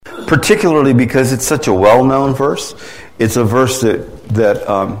particularly because it's such a well-known verse. It's a verse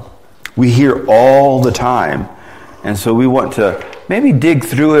that we hear all the time. And so we want to maybe dig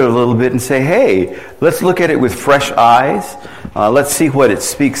through it a little bit and say, hey, let's look at it with fresh eyes. Let's see what it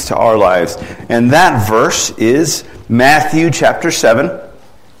speaks to our lives. And that verse is Matthew chapter 7,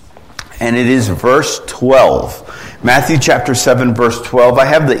 and it is verse 12. Matthew chapter 7, verse 12. I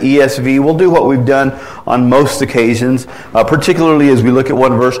have the ESV. We'll do what we've done on most occasions, particularly as we look at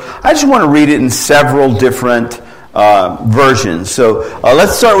one verse. I just want to read it in several different versions. So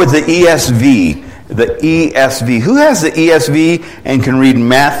let's start with the ESV. The ESV. Who has the ESV and can read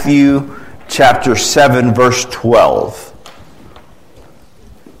Matthew chapter 7, verse 12?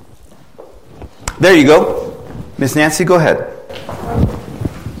 There you go. Miss Nancy, go ahead.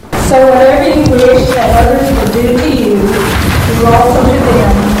 So whatever you wish that others would do to you, do also to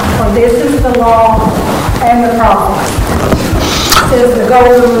them, for this is the law and the prophets. This is the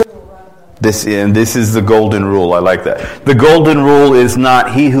golden rule. This is the golden rule. I like that. The golden rule is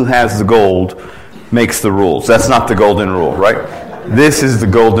not he who has the gold makes the rules. That's not the golden rule, right? This is the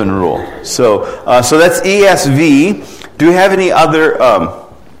golden rule. So that's ESV. Do we have any other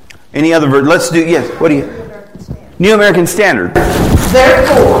version? Let's do, yes, what do you? New American Standard.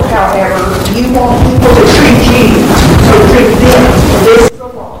 Therefore, however, you want people to treat you, so treat them. This is the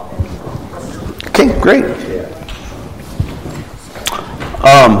law. Okay, great.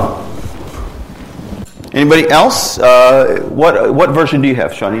 Anybody else? What version do you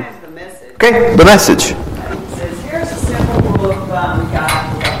have, Shawnee? The Message. Okay, the Message. It says, here's a simple rule of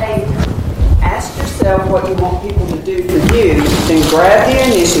God behavior. Ask yourself what you want people to do for you, then grab the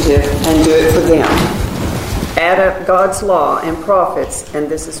initiative and do it for them. Add up God's law and prophets, and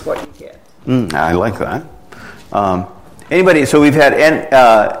this is what you get. I like that. Anybody? So we've had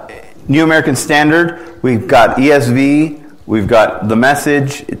New American Standard. We've got ESV. We've got the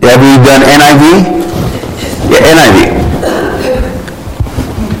Message. Have we done NIV? Yeah, NIV.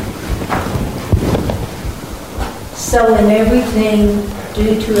 So in everything,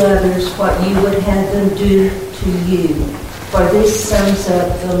 do to others what you would have them do to you. For this sums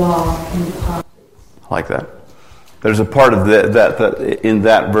up the law and the prophets. I like that. There's a part of that in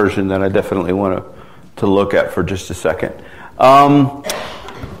that version that I definitely want to look at for just a second.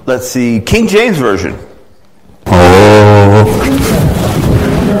 Let's see, King James Version.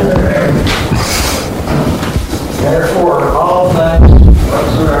 Therefore, all things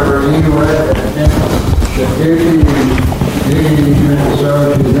whatsoever you should do to you, do ye even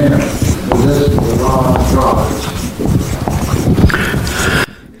so to them. For this is the law and prophets.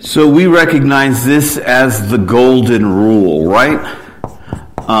 So we recognize this as the golden rule, right?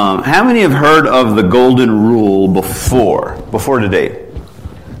 How many have heard of the golden rule before today?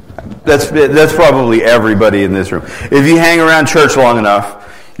 That's probably everybody in this room. If you hang around church long enough,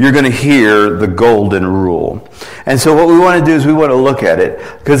 you're going to hear the golden rule. And so what we want to do is we want to look at it,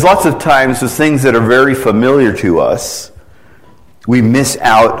 because lots of times the things that are very familiar to us, we miss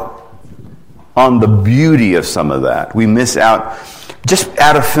out on the beauty of some of that. We miss out just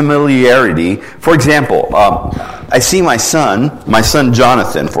out of familiarity. For example, I see my son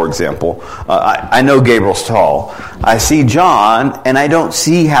Jonathan, for example. I know Gabriel's tall. I see John, and I don't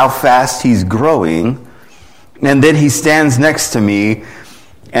see how fast he's growing. And then he stands next to me,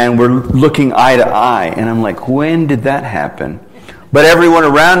 and we're looking eye to eye. And I'm like, when did that happen? But everyone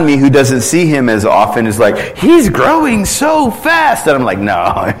around me who doesn't see him as often is like, he's growing so fast. And I'm like,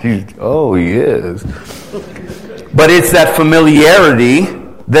 no. He is. But it's that familiarity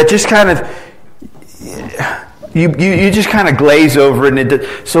that just kind of, you just kind of glaze over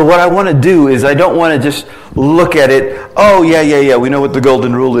it. So what I want to do is I don't want to just look at it, oh, yeah, we know what the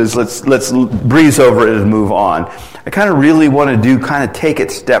golden rule is, let's breeze over it and move on. I kind of really want to kind of take it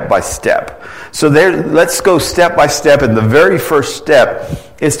step by step. So let's go step by step, and the very first step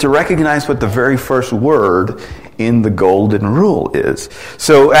is to recognize what the very first word in the golden rule is.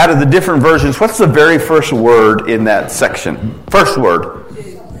 So out of the different versions, what's the very first word in that section? First word.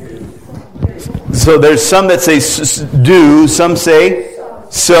 So there's some that say do, some say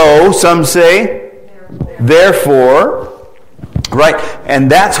so, some say therefore. Right?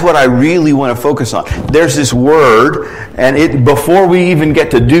 And that's what I really want to focus on. There's this word, and before we even get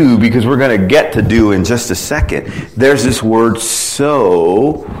to do, because we're going to get to do in just a second, there's this word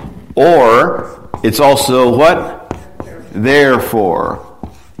so, or it's also what? Therefore.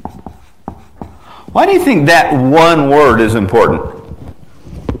 Why do you think that one word is important?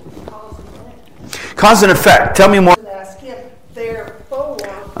 Cause and effect. Tell me more. Therefore.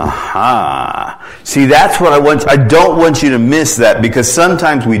 Aha. See, that's what I don't want you to miss that, because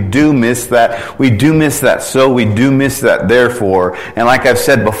sometimes we do miss that. We do miss that so, we do miss that therefore. And like I've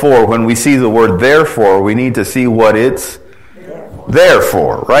said before, when we see the word therefore, we need to see what it's there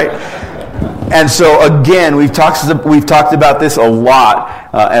for, right? And so again, we've talked about this a lot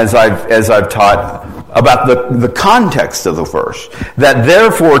as I've taught about the context of the verse. That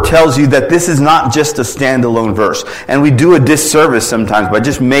therefore tells you that this is not just a standalone verse. And we do a disservice sometimes by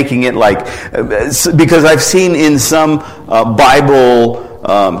just making it like, because I've seen in some Bible,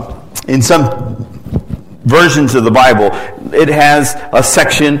 in some versions of the Bible, it has a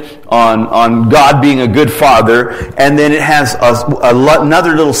section on God being a good father, and then it has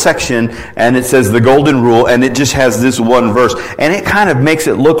another little section, and it says the golden rule, and it just has this one verse. And it kind of makes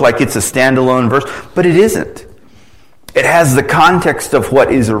it look like it's a standalone verse, but it isn't. It has the context of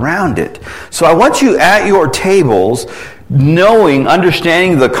what is around it. So I want you at your tables,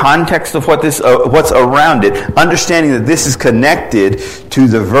 understanding the context of what's around it, understanding that this is connected to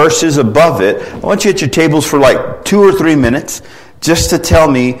the verses above it. I want you at your tables for like 2 or 3 minutes just to tell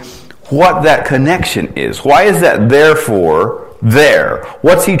me what that connection is. Why is that therefore there?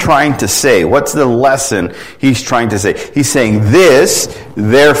 What's he trying to say? What's the lesson he's trying to say? He's saying this,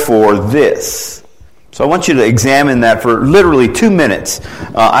 therefore this. So I want you to examine that for literally 2 minutes.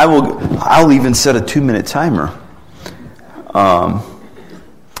 I'll even set a 2-minute timer.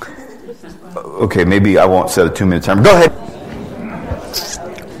 Okay, maybe I won't set a 2-minute timer. Go ahead.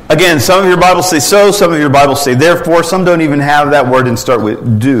 Again, some of your Bibles say so, some of your Bibles say therefore, some don't even have that word and start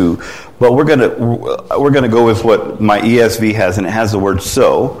with do. But we're gonna go with what my ESV has, and it has the word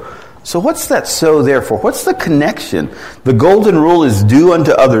so. So what's that so therefore? What's the connection? The golden rule is do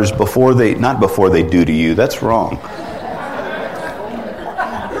unto others not before they do to you. That's wrong.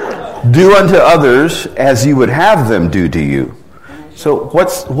 Do unto others as you would have them do to you. So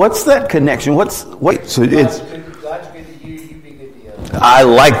what's that connection? So it's God's good to you, you be good to others. I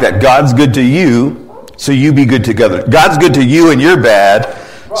like that. God's good to you, so you be good to others. God's good to you and you're bad,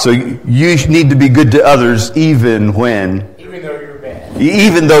 so you need to be good to others even though you're bad.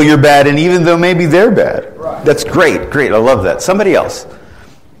 Even though you're bad, and even though maybe they're bad. Right. That's great. I love that. Somebody else.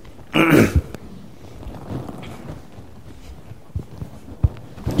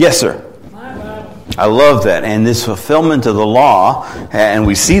 Yes, sir. I love that. And this fulfillment of the law, and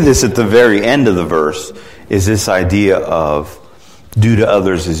we see this at the very end of the verse, is this idea of do to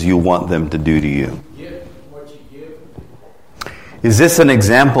others as you want them to do to you. Give what you give. Is this an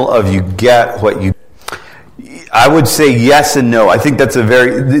example of you get what you... I would say yes and no. I think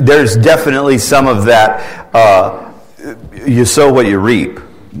there's definitely some of that, you sow what you reap.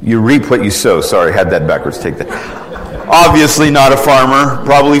 You reap what you sow. Sorry, I had that backwards. Take that. Obviously not a farmer.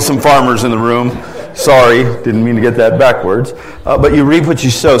 Probably some farmers in the room. Sorry, didn't mean to get that backwards. But you reap what you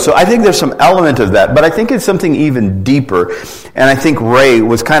sow. So I think there's some element of that. But I think it's something even deeper. And I think Ray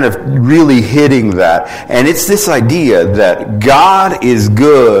was kind of really hitting that. And it's this idea that God is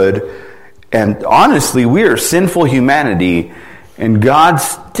good. And honestly, we are sinful humanity. And God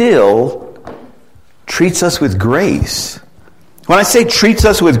still treats us with grace. When I say treats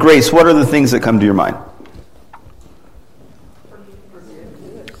us with grace, what are the things that come to your mind?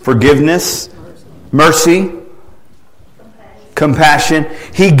 Forgiveness, mercy, compassion.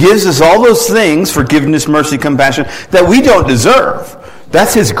 He gives us all those things, forgiveness, mercy, compassion, that we don't deserve.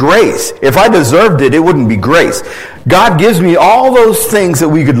 That's His grace. If I deserved it, it wouldn't be grace. God gives me all those things that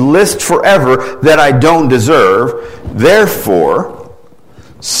we could list forever that I don't deserve. Therefore,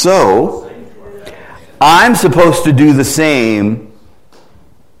 so, I'm supposed to do the same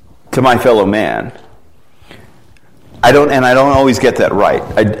to my fellow man. I don't always get that right.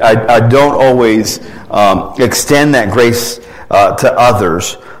 I don't always extend that grace to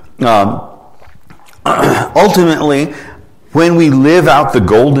others. Ultimately, when we live out the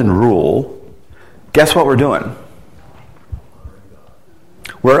golden rule, guess what we're doing?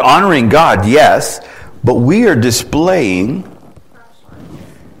 We're honoring God, yes, but we are displaying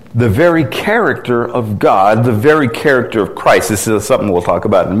the very character of God, the very character of Christ. This is something we'll talk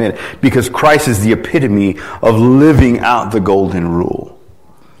about in a minute. Because Christ is the epitome of living out the golden rule.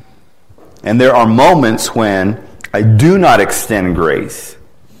 And there are moments when I do not extend grace.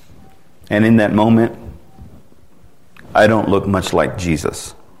 And in that moment, I don't look much like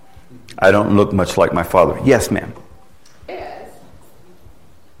Jesus. I don't look much like my Father. Yes, ma'am. Yes.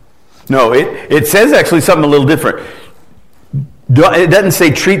 No, it says actually something a little different. It doesn't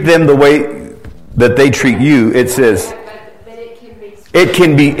say treat them the way that they treat you. It says it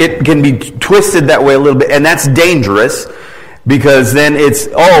can be twisted that way a little bit, and that's dangerous because then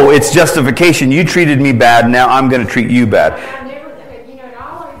it's justification. You treated me bad, now I'm going to treat you bad. I never, it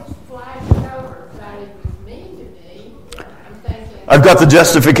always flashes over. So I've got the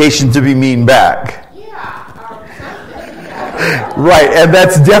justification to be mean back. Right, and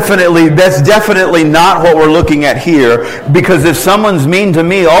that's definitely not what we're looking at here, because if someone's mean to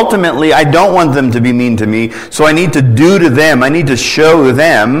me, ultimately I don't want them to be mean to me, so I need to do to them, I need to show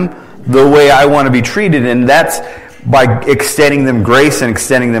them the way I want to be treated, and that's by extending them grace and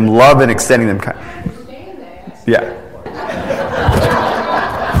extending them love and extending them kindness. Yeah.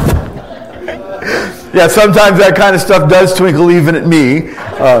 Yeah, sometimes that kind of stuff does twinkle even at me.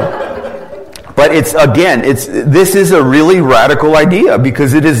 But this is a really radical idea,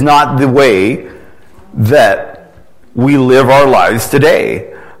 because it is not the way that we live our lives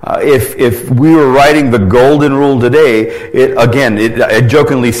today. If we were writing the golden rule today, I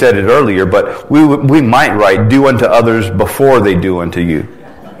jokingly said it earlier, but we might write, do unto others before they do unto you.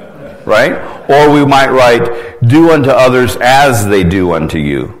 Right? Or we might write, do unto others as they do unto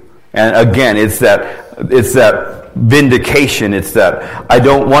you. And again, it's that vindication. It's that I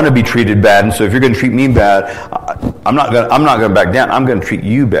don't want to be treated bad, and so if you're going to treat me bad, I'm not going to back down. I'm going to treat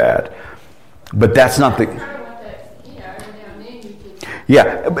you bad. But that's not the.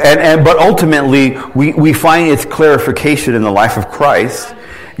 Yeah, but ultimately we find its clarification in the life of Christ.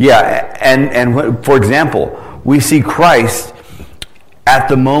 Yeah, and for example, we see Christ at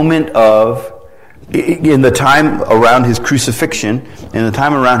the moment of, in the time around his crucifixion, in the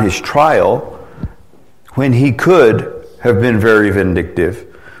time around his trial, when he could have been very vindictive,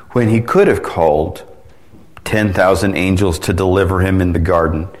 when he could have called 10,000 angels to deliver him in the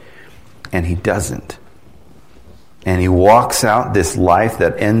garden, and he doesn't. And he walks out this life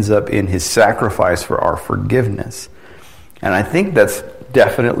that ends up in his sacrifice for our forgiveness. And I think that's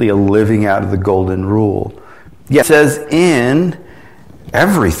definitely a living out of the golden rule. Yeah, it says in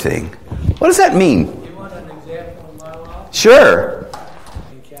everything. What does that mean? You want an example of my life? Sure.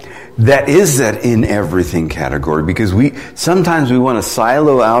 That is that in everything category, because sometimes we want to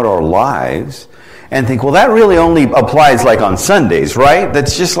silo out our lives and think, well, that really only applies like on Sundays, right?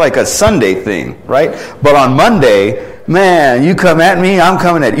 That's just like a Sunday thing, right? But on Monday, man, you come at me, I'm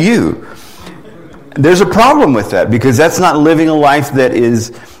coming at you. There's a problem with that, because that's not living a life that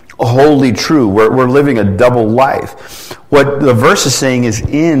is wholly true. We're living a double life. What the verse is saying is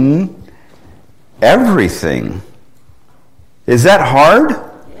in everything. Is that hard?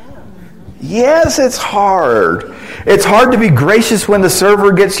 Yes, it's hard. It's hard to be gracious when the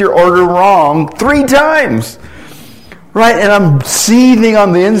server gets your order wrong 3 times. Right? And I'm seething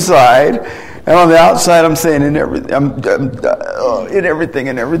on the inside, and on the outside I'm saying in everything. In everything,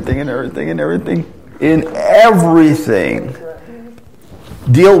 in everything, in everything, in everything. In everything.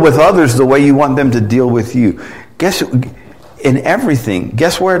 Deal with others the way you want them to deal with you. In everything,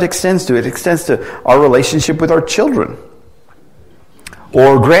 guess where it extends to? It extends to our relationship with our children,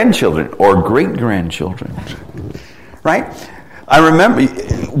 or grandchildren, or great-grandchildren. Right? I remember,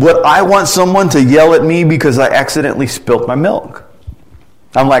 would I want someone to yell at me because I accidentally spilt my milk?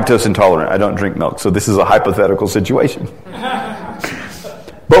 I'm lactose intolerant. I don't drink milk, so this is a hypothetical situation.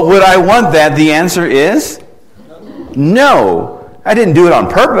 But would I want that? The answer is no. I didn't do it on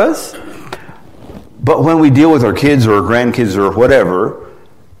purpose. But when we deal with our kids or our grandkids or whatever,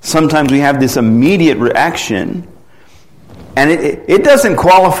 sometimes we have this immediate reaction. And it doesn't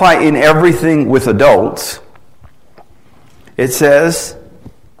qualify in everything with adults. It says,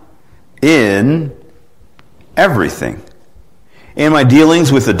 in everything. In my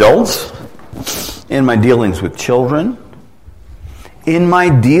dealings with adults, in my dealings with children, in my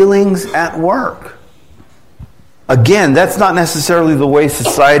dealings at work. Again, that's not necessarily the way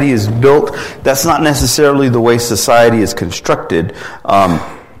society is built. That's not necessarily the way society is constructed.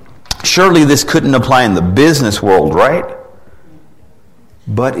 Surely this couldn't apply in the business world, right?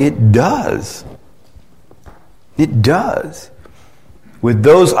 But it does. It does. With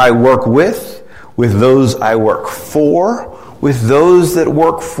those I work with those I work for, with those that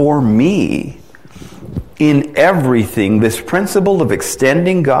work for me. In everything, this principle of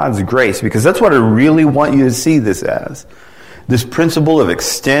extending God's grace, because that's what I really want you to see this as. This principle of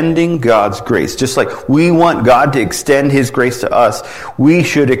extending God's grace. Just like we want God to extend His grace to us, we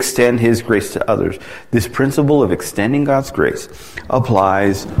should extend His grace to others. This principle of extending God's grace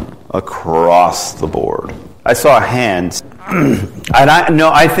applies across the board. I saw a hand, and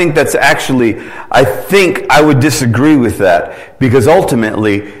I think I would disagree with that, because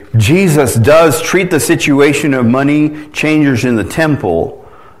ultimately, Jesus does treat the situation of money changers in the temple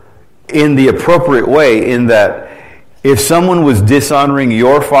in the appropriate way, in that if someone was dishonoring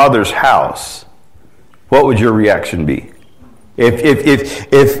your father's house, what would your reaction be?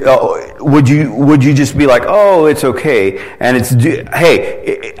 If would you just be like, oh, it's okay? And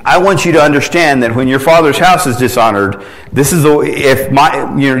hey, I want you to understand that when your father's house is dishonored,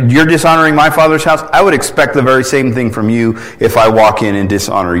 if you're dishonoring my father's house, I would expect the very same thing from you if I walk in and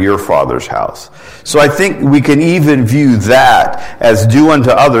dishonor your father's house. So I think we can even view that as do unto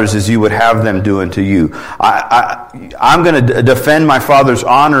others as you would have them do unto you. I'm going to defend my father's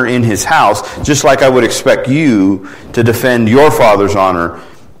honor in his house, just like I would expect you to defend your father's honor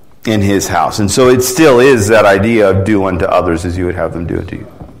in his house. And so it still is that idea of do unto others as you would have them do unto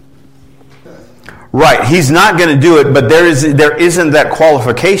you. Right, he's not going to do it, but there isn't that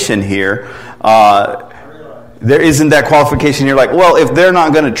qualification here. There isn't that qualification here like, well, if they're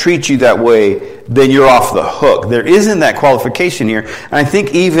not going to treat you that way, then you're off the hook. There isn't that qualification here. And I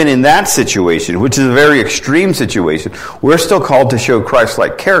think even in that situation, which is a very extreme situation, we're still called to show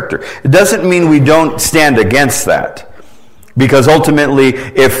Christ-like character. It doesn't mean we don't stand against that. Because ultimately,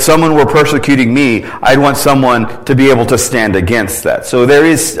 if someone were persecuting me, I'd want someone to be able to stand against that. So there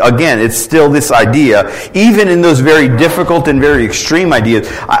is, again, it's still this idea, even in those very difficult and very extreme ideas.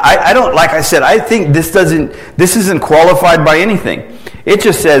 I don't, like I said, I think this isn't qualified by anything. It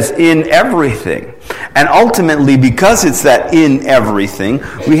just says in everything. And ultimately, because it's that in everything,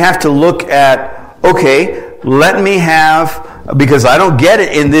 we have to look at, okay, let me have, because I don't get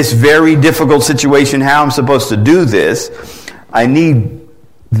it in this very difficult situation how I'm supposed to do this. I need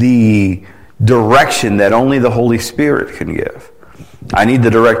the direction that only the Holy Spirit can give. I need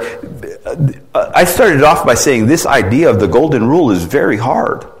the I started off by saying this idea of the golden rule is very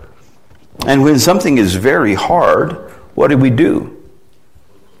hard. And when something is very hard, what do?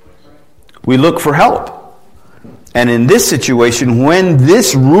 We look for help. And in this situation, when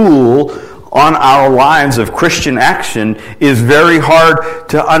this rule on our lives of Christian action is very hard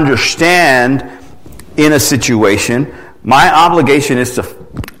to understand in a situation, my obligation is to,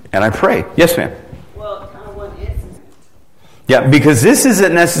 and I pray. Yes, ma'am. Well, kind of one instance. Yeah, because this is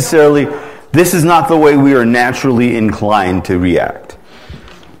not the way we are naturally inclined to react.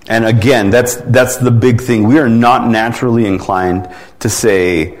 And again, that's the big thing. We are not naturally inclined to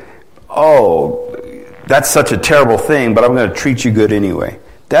say, oh, that's such a terrible thing, but I'm going to treat you good anyway.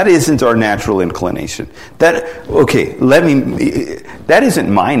 That isn't our natural inclination. That isn't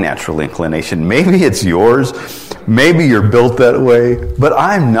my natural inclination. Maybe it's yours. Maybe you're built that way, but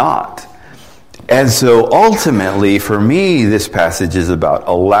I'm not. And so ultimately, for me, this passage is about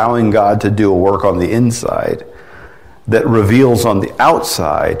allowing God to do a work on the inside that reveals on the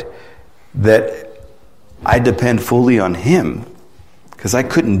outside that I depend fully on Him, because I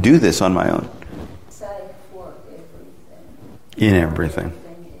couldn't do this on my own. For everything. In everything.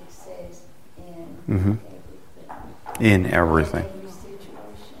 It says Mm-hmm. In everything.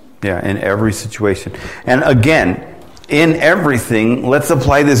 Yeah, in every situation. And again, in everything, let's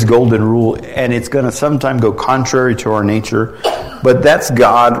apply this golden rule, and it's going to sometimes go contrary to our nature, but that's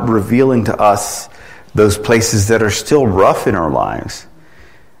God revealing to us those places that are still rough in our lives,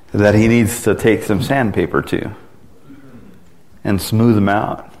 that He needs to take some sandpaper to and smooth them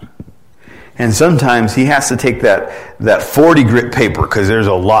out. And sometimes He has to take that 40 grit paper, because there's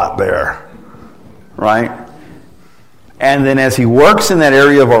a lot there. Right? And then as He works in that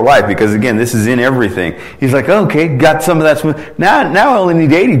area of our life, because again, this is in everything, He's like, okay, got some of that smooth. Now I only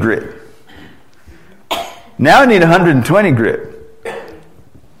need 80 grit. Now I need 120 grit.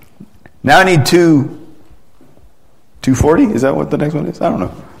 Now I need 240? Is that what the next one is? I don't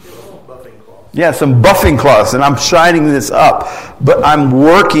know. Yeah, some buffing cloths, and I'm shining this up. But I'm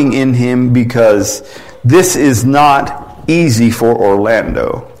working in Him because this is not easy for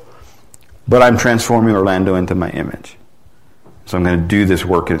Orlando. But I'm transforming Orlando into my image. So I'm going to do this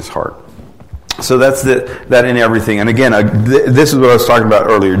work in his heart. So that's that in everything. And again, this is what I was talking about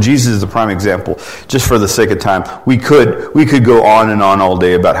earlier. Jesus is the prime example. Just for the sake of time, we could go on and on all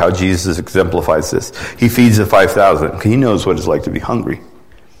day about how Jesus exemplifies this. He feeds the 5,000. He knows what it's like to be hungry.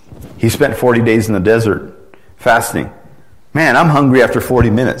 He spent 40 days in the desert fasting. Man, I'm hungry after 40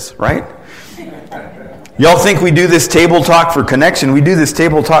 minutes, right? Y'all think we do this table talk for connection? We do this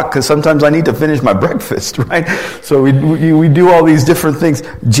table talk because sometimes I need to finish my breakfast, right? So we do all these different things.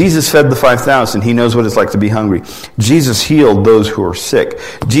 Jesus fed the 5,000. He knows what it's like to be hungry. Jesus healed those who are sick.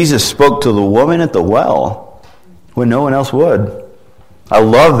 Jesus spoke to the woman at the well when no one else would. I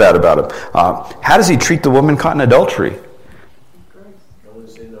love that about Him. How does He treat the woman caught in adultery?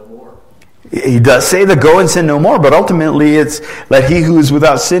 He does say the go and sin no more, but ultimately it's let he who is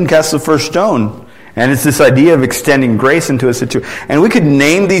without sin cast the first stone. And it's this idea of extending grace into a situation. And we could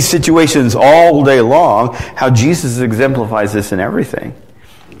name these situations all day long, how Jesus exemplifies this in everything.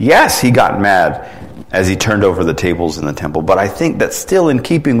 Yes, He got mad as he turned over the tables in the temple. But I think that's still in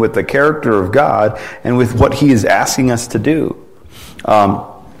keeping with the character of God and with what he is asking us to do.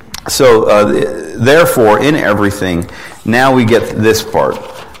 Therefore, in everything, now we get this part.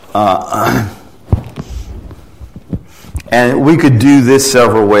 And we could do this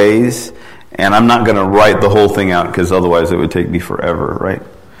several ways, and I'm not going to write the whole thing out because otherwise it would take me forever, right?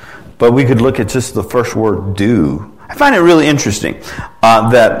 But we could look at just the first word, do. I find it really interesting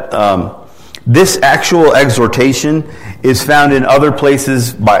that this actual exhortation is found in other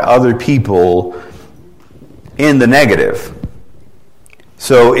places by other people in the negative.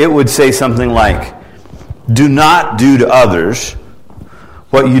 So it would say something like, do not do to others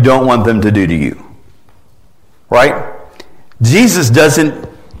what you don't want them to do to you. Right? Jesus doesn't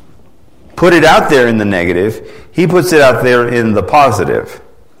put it out there in the negative. He puts it out there in the positive.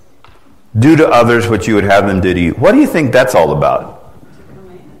 Do to others what you would have them do to you. What do you think that's all about?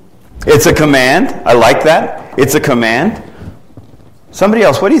 It's a command. I like that. It's a command. Somebody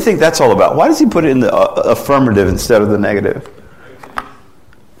else, what do you think that's all about? Why does he put it in the affirmative instead of the negative?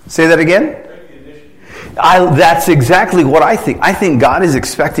 Say that again? That's exactly what I think. I think God is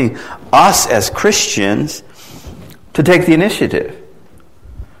expecting us as Christians to take the initiative.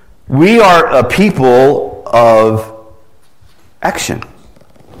 We are a people of action.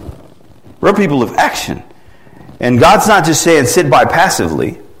 We're people of action. And God's not just saying sit by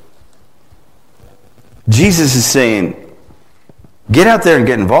passively. Jesus is saying, get out there and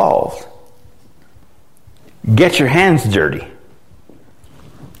get involved. Get your hands dirty.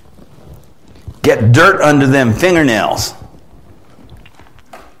 Get dirt under them fingernails.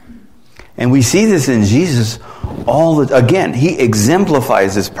 And we see this in Jesus again, he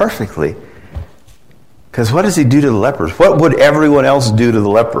exemplifies this perfectly. Because what does he do to the lepers? What would everyone else do to the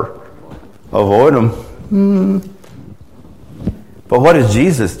leper? Avoid them. But what does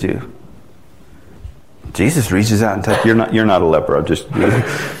Jesus do? Jesus reaches out and touches. You're not a leper. I'm just.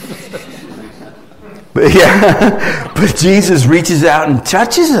 But Jesus reaches out and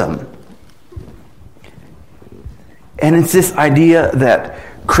touches him. And it's this idea that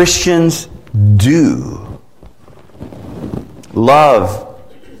Christians do. Love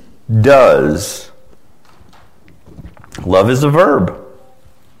does. Love is a verb.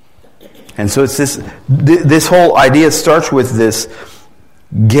 And so it's this whole idea starts with this,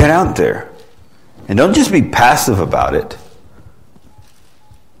 get out there. And don't just be passive about it.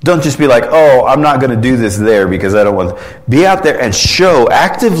 Don't just be like, oh, I'm not going to do this there because I don't want to. Be out there and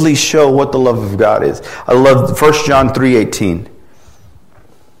actively show what the love of God is. I love 1 John 3:18.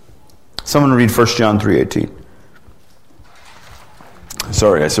 Someone read 1 John 3:18.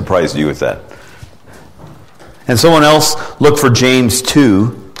 Sorry, I surprised you with that. And someone else look for James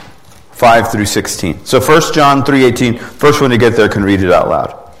 2:5-16. So 1 John 3:18, first one to get there can read it out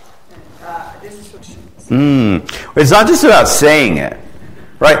loud. It's not just about saying it.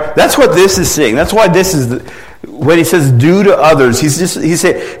 Right? That's what this is saying. That's why this is when he says do to others, he's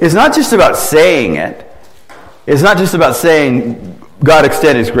saying it's not just about saying it. It's not just about saying God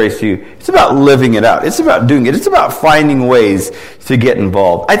extend his grace to you. It's about living it out. It's about doing it. It's about finding ways to get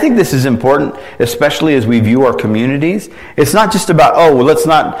involved. I think this is important, especially as we view our communities. It's not just about, let's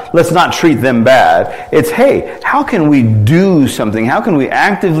not treat them bad. It's, hey, how can we do something? How can we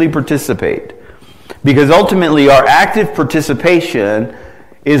actively participate? Because ultimately our active participation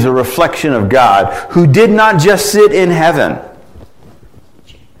is a reflection of God, who did not just sit in heaven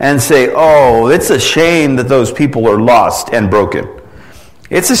and say, oh, it's a shame that those people are lost and broken.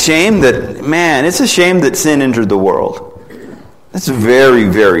 It's a shame that sin entered the world. That's very,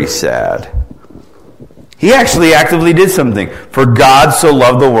 very sad. He actually actively did something. For God so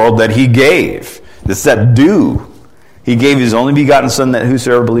loved the world that he gave. This that do. He gave his only begotten Son, that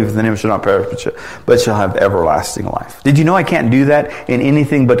whosoever believeth in him shall not perish, but shall have everlasting life. Did you know I can't do that in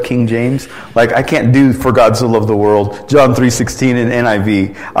anything but King James? Like, I can't do for God so loved the world, John 3:16 in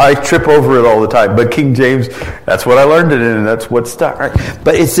NIV. I trip over it all the time. But King James, that's what I learned it in, and that's what stuck. Right?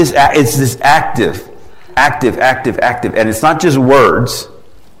 But it's this active. And it's not just words.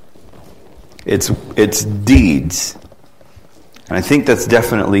 It's deeds. And I think that's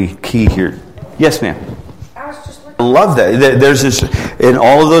definitely key here. Yes, ma'am. I love that. There's this, in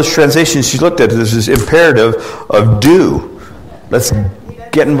all of those translations she looked at, there's this imperative of do. Let's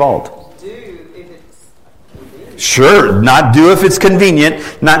get involved. Sure, not do if it's convenient,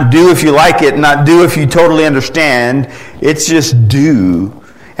 not do if you like it, not do if you totally understand. It's just do.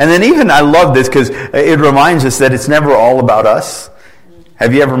 And then even, I love this because it reminds us that it's never all about us.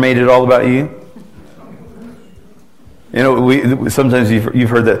 Have you ever made it all about you? You know, sometimes you've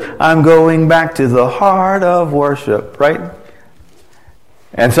heard that, I'm going back to the heart of worship, right?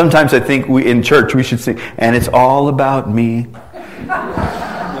 And sometimes I think in church we should sing, and it's all about me.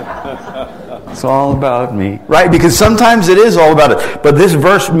 It's all about me. Right? Because sometimes it is all about us. But this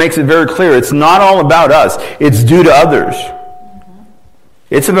verse makes it very clear. It's not all about us. It's due to others.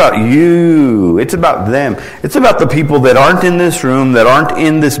 It's about you. It's about them. It's about the people that aren't in this room, that aren't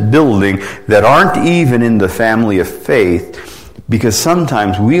in this building, that aren't even in the family of faith. Because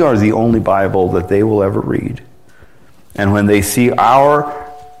sometimes we are the only Bible that they will ever read. And when they see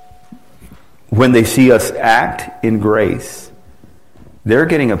us act in grace, they're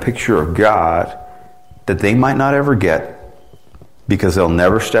getting a picture of God that they might not ever get because they'll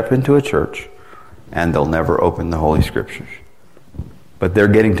never step into a church and they'll never open the Holy Scriptures. But they're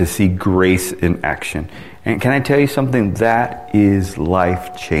getting to see grace in action. And can I tell you something? That is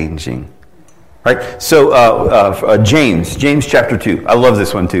life-changing. Right? So, James chapter 2. I love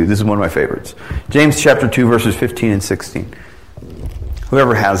this one too. This is one of my favorites. James chapter 2, verses 15 and 16.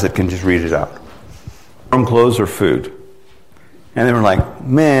 Whoever has it can just read it out. Warm clothes or food? And they were like,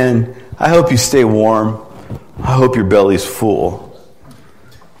 man, I hope you stay warm. I hope your belly's full.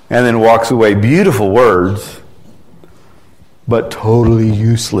 And then walks away. Beautiful words, but totally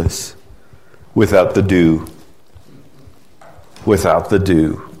useless without the do. Without the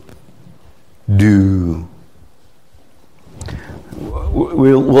do. Do.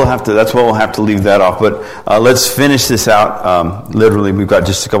 We'll have to. That's why we'll have to leave that off. But let's finish this out. Literally, we've got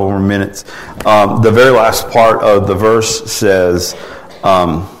just a couple more minutes. The very last part of the verse says,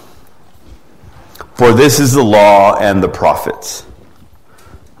 "For this is the law and the prophets."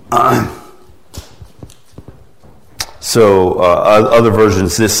 So, other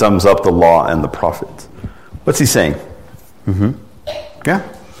versions, this sums up the law and the prophets. What's he saying? Mm-hmm. Yeah.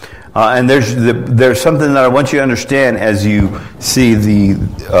 And there's something that I want you to understand as you see this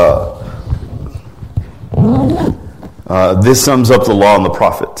sums up the law and the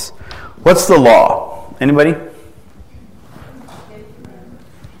prophets. What's the law? Anybody?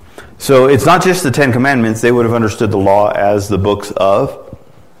 So it's not just the Ten Commandments. They would have understood the law as the books of,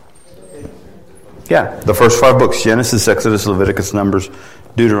 the first 5 books: Genesis, Exodus, Leviticus, Numbers,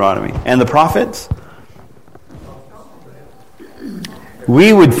 Deuteronomy. And the prophets?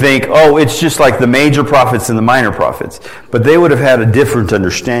 We would think, it's just like the major prophets and the minor prophets. But they would have had a different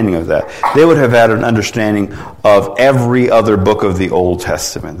understanding of that. They would have had an understanding of every other book of the Old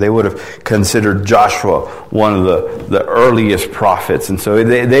Testament. They would have considered Joshua one of the earliest prophets. And so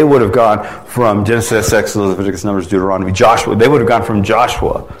they would have gone from Genesis, Exodus, Leviticus, Numbers, Deuteronomy, Joshua. They would have gone from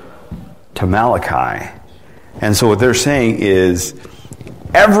Joshua to Malachi. And so what they're saying is,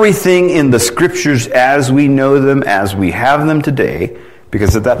 everything in the Scriptures as we know them, as we have them today,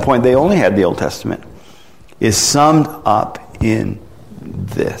 because at that point they only had the Old Testament, is summed up in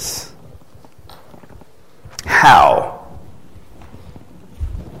this. How?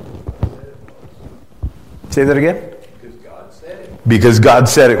 Say that again? Because God said it. Because God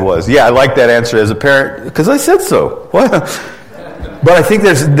said it was. Yeah, I like that answer as a parent, because I said so. But I think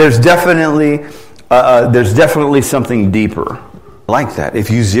there's definitely something deeper like that.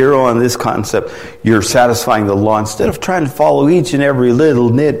 If you zero on this concept, you're satisfying the law instead of trying to follow each and every little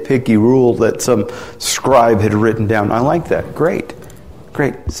nitpicky rule that some scribe had written down. I like that. Great.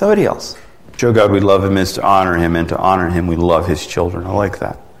 Somebody else. Show God we love Him is to honor Him, and to honor Him we love His children. I like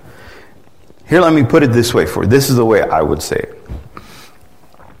that. Here, let me put it this way for you. This is the way I would say it.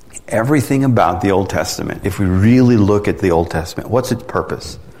 Everything about the Old Testament, if we really look at the Old Testament, what's its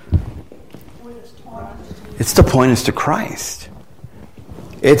purpose? It's to point us to Christ.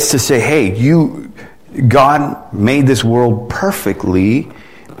 It's to say, hey, God made this world perfectly,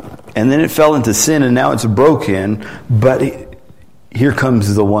 and then it fell into sin, and now it's broken, but here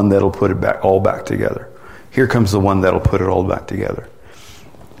comes the one that'll put it all back together. Here comes the one that'll put it all back together.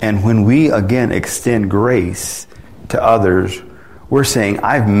 And when we, again, extend grace to others, we're saying,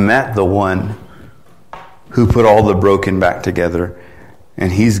 I've met the one who put all the broken back together,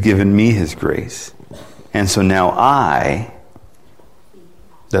 and He's given me His grace. And so now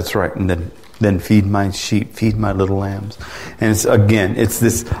that's right, and then feed my sheep, feed my little lambs. And it's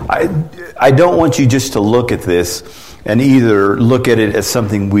this, I don't want you just to look at this and either look at it as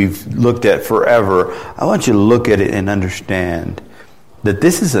something we've looked at forever. I want you to look at it and understand that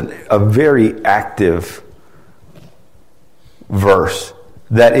this is a very active verse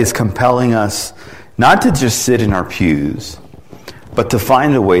that is compelling us not to just sit in our pews, but to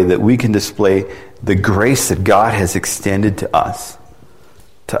find a way that we can display the grace that God has extended to us,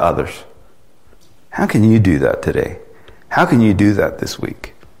 to others. How can you do that today? How can you do that this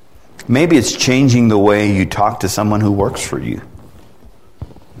week? Maybe it's changing the way you talk to someone who works for you.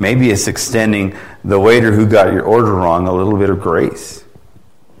 Maybe it's extending the waiter who got your order wrong a little bit of grace.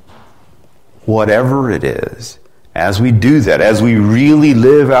 whatever it is, as we do that, as we really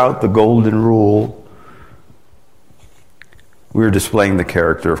live out the golden rule, we're displaying the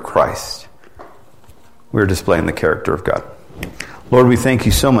character of Christ. We're displaying the character of God. Lord, we thank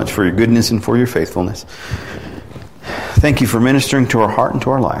you so much for your goodness and for your faithfulness. Thank you for ministering to our heart and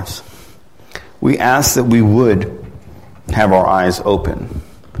to our lives. We ask that we would have our eyes open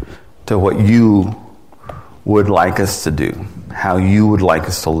to what you would like us to do, how you would like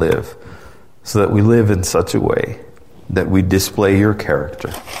us to live, so that we live in such a way that we display your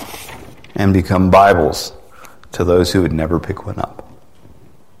character and become Bibles to those who would never pick one up.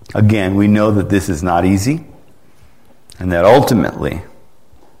 Again, we know that this is not easy, and that ultimately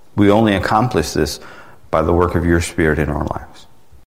we only accomplish this by the work of your Spirit in our lives.